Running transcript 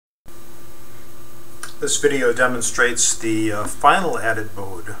This video demonstrates the final added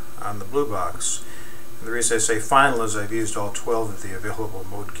mode on the blue box. And the reason I say final is I've used all 12 of the available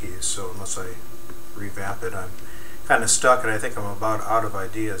mode keys, so unless I revamp it, I'm kind of stuck, and I think I'm about out of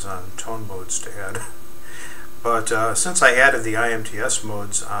ideas on tone modes to add. But since I added the IMTS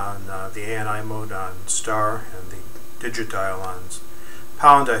modes on the ANI mode on star and the digit dial on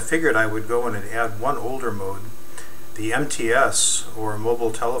pound, I figured I would go in and add one older mode, the MTS, or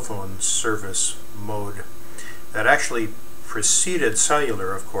mobile telephone service mode, that actually preceded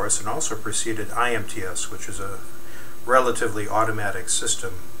cellular, of course, and also preceded IMTS, which is a relatively automatic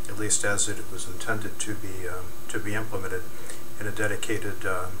system, at least as it was intended to be implemented in a dedicated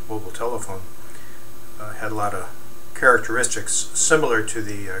mobile telephone. Had a lot of characteristics similar to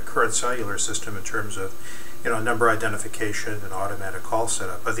the current cellular system in terms of number identification and automatic call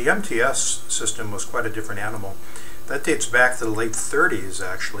setup. But the MTS system was quite a different animal. That dates back to the late 30s,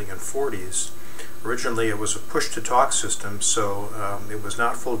 actually, and 40s. Originally it was a push-to-talk system, so it was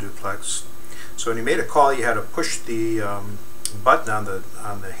not full duplex. So when you made a call, you had to push the button on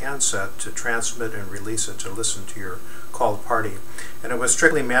the handset to transmit and release it to listen to your called party. And it was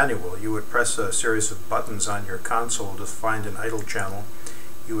strictly manual. You would press a series of buttons on your console to find an idle channel.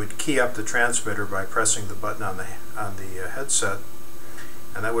 You would key up the transmitter by pressing the button on the headset,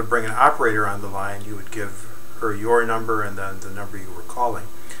 and that would bring an operator on the line. You would give her your number and then the number you were calling.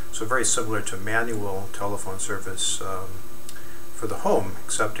 So very similar to manual telephone service for the home,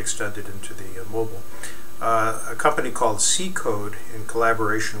 except extended into the mobile. A company called Secode, in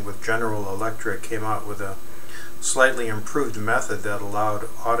collaboration with General Electric, came out with a slightly improved method that allowed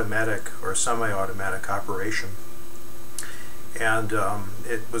automatic or semi-automatic operation. And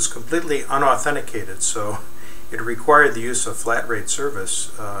it was completely unauthenticated, so it required the use of flat rate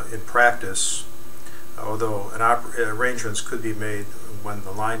service in practice, although arrangements could be made when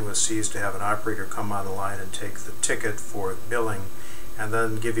the line was seized to have an operator come on the line and take the ticket for billing and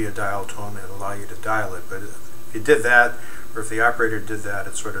then give you a dial tone and allow you to dial it. But if you did that, or if the operator did that,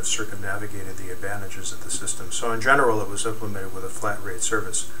 it sort of circumnavigated the advantages of the system. So in general, it was implemented with a flat rate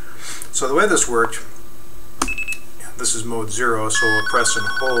service. So the way this worked, this is mode 0, so we'll press and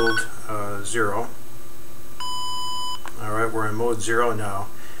hold 0. Alright, we're in mode 0 now.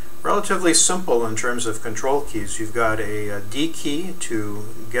 Relatively simple in terms of control keys. You've got a D key to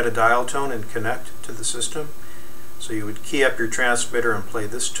get a dial tone and connect to the system. So you would key up your transmitter and play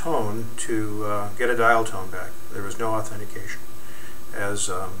this tone to get a dial tone back. There was no authentication, as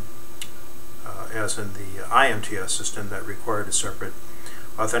in the IMTS system that required a separate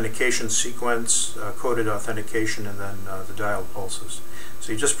authentication sequence, coded authentication, and then the dial pulses.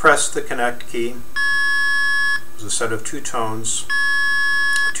 So you just press the connect key. There's a set of two tones,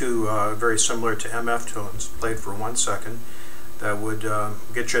 very similar to MF tones, played for 1 second, that would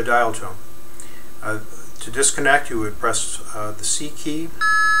get you a dial tone. To disconnect, you would press the C key.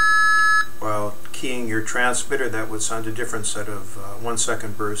 While keying your transmitter, that would send a different set of 1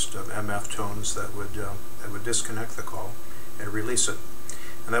 second burst of MF tones that would disconnect the call and release it.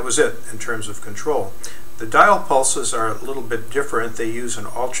 And that was it in terms of control. The dial pulses are a little bit different. They use an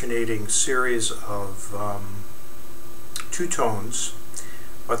alternating series of two tones.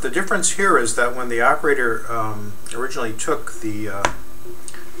 But the difference here is that when the operator originally took the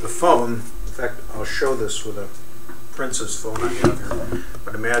phone, in fact, I'll show this with a Princess phone I have here,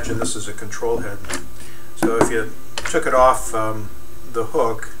 but imagine this is a control head. So if you took it off the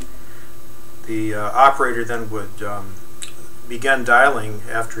hook, the operator then would begin dialing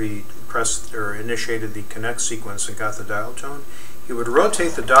after he pressed or initiated the connect sequence and got the dial tone. He would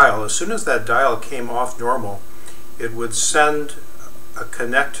rotate the dial. As soon as that dial came off normal, it would send a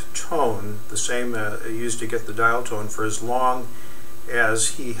connect tone, the same used to get the dial tone, for as long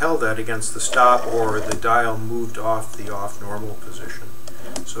as he held that against the stop or the dial moved off the off normal position.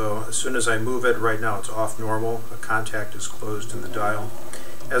 So as soon as I move it, right now it's off normal, a contact is closed in the dial.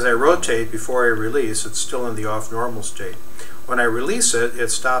 As I rotate before I release, it's still in the off normal state. When I release it,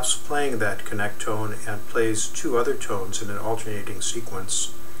 it stops playing that connect tone and plays two other tones in an alternating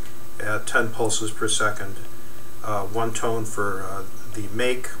sequence at 10 pulses per second. One tone for the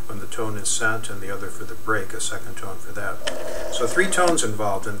make when the tone is sent, and the other for the break, a second tone for that. So 3 tones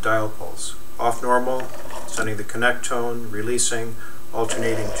involved in dial pulse. Off normal, sending the connect tone, releasing,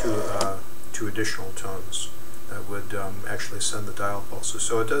 alternating two additional tones that would actually send the dial pulses.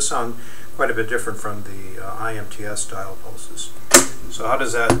 So it does sound quite a bit different from the IMTS dial pulses. So how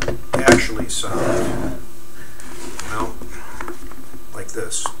does that actually sound? Well, like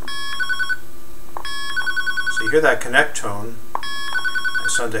this. So you hear that connect tone. I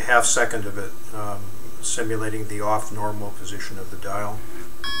send a half second of it, simulating the off normal position of the dial.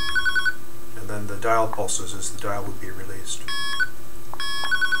 And then the dial pulses as the dial would be released.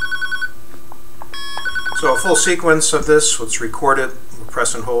 So a full sequence of this, let's record it. We'll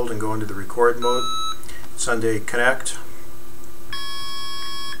press and hold and go into the record mode. Sunday connect.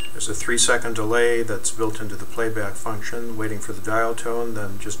 There's a 3-second delay that's built into the playback function, waiting for the dial tone,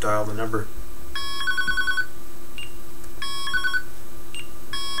 then just dial the number.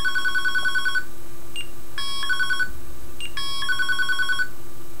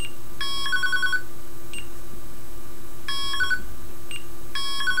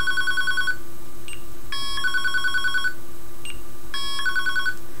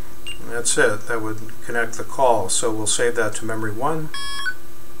 That's it. That would connect the call. So we'll save that to memory 1.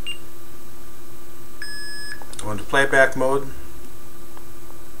 Go into playback mode.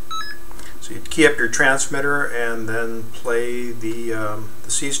 So you'd key up your transmitter and then play the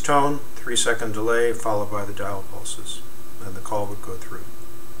cease tone, 3-second delay followed by the dial pulses. And the call would go through.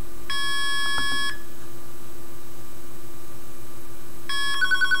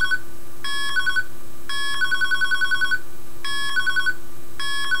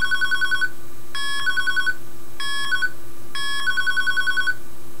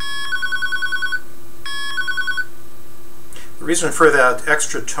 The reason for that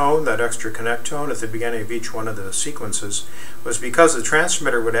extra tone, that extra connect tone at the beginning of each one of the sequences was because the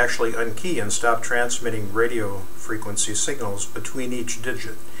transmitter would actually unkey and stop transmitting radio frequency signals between each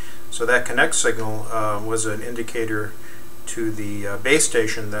digit. So that connect signal was an indicator to the base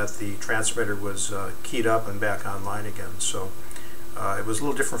station that the transmitter was keyed up and back online again. So it was a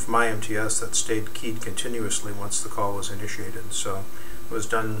little different from IMTS that stayed keyed continuously once the call was initiated. So it was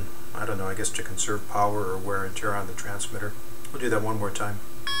done, I don't know, I guess to conserve power or wear and tear on the transmitter. We'll do that one more time.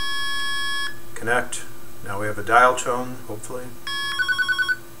 Connect. Now we have a dial tone, hopefully.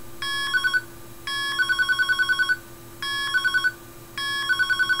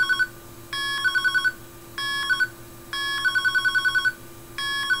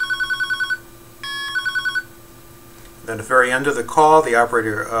 Then at the very end of the call, the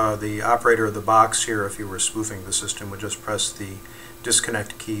operator of the box here, if you were spoofing the system, would just press the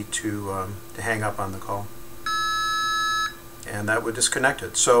disconnect key to hang up on the call. And that would disconnect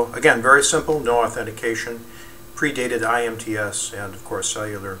it. So again, very simple, no authentication, predated IMTS, and of course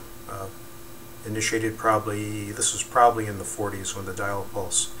cellular, initiated probably, this was probably in the 40s when the dial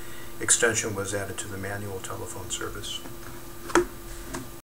pulse extension was added to the manual telephone service.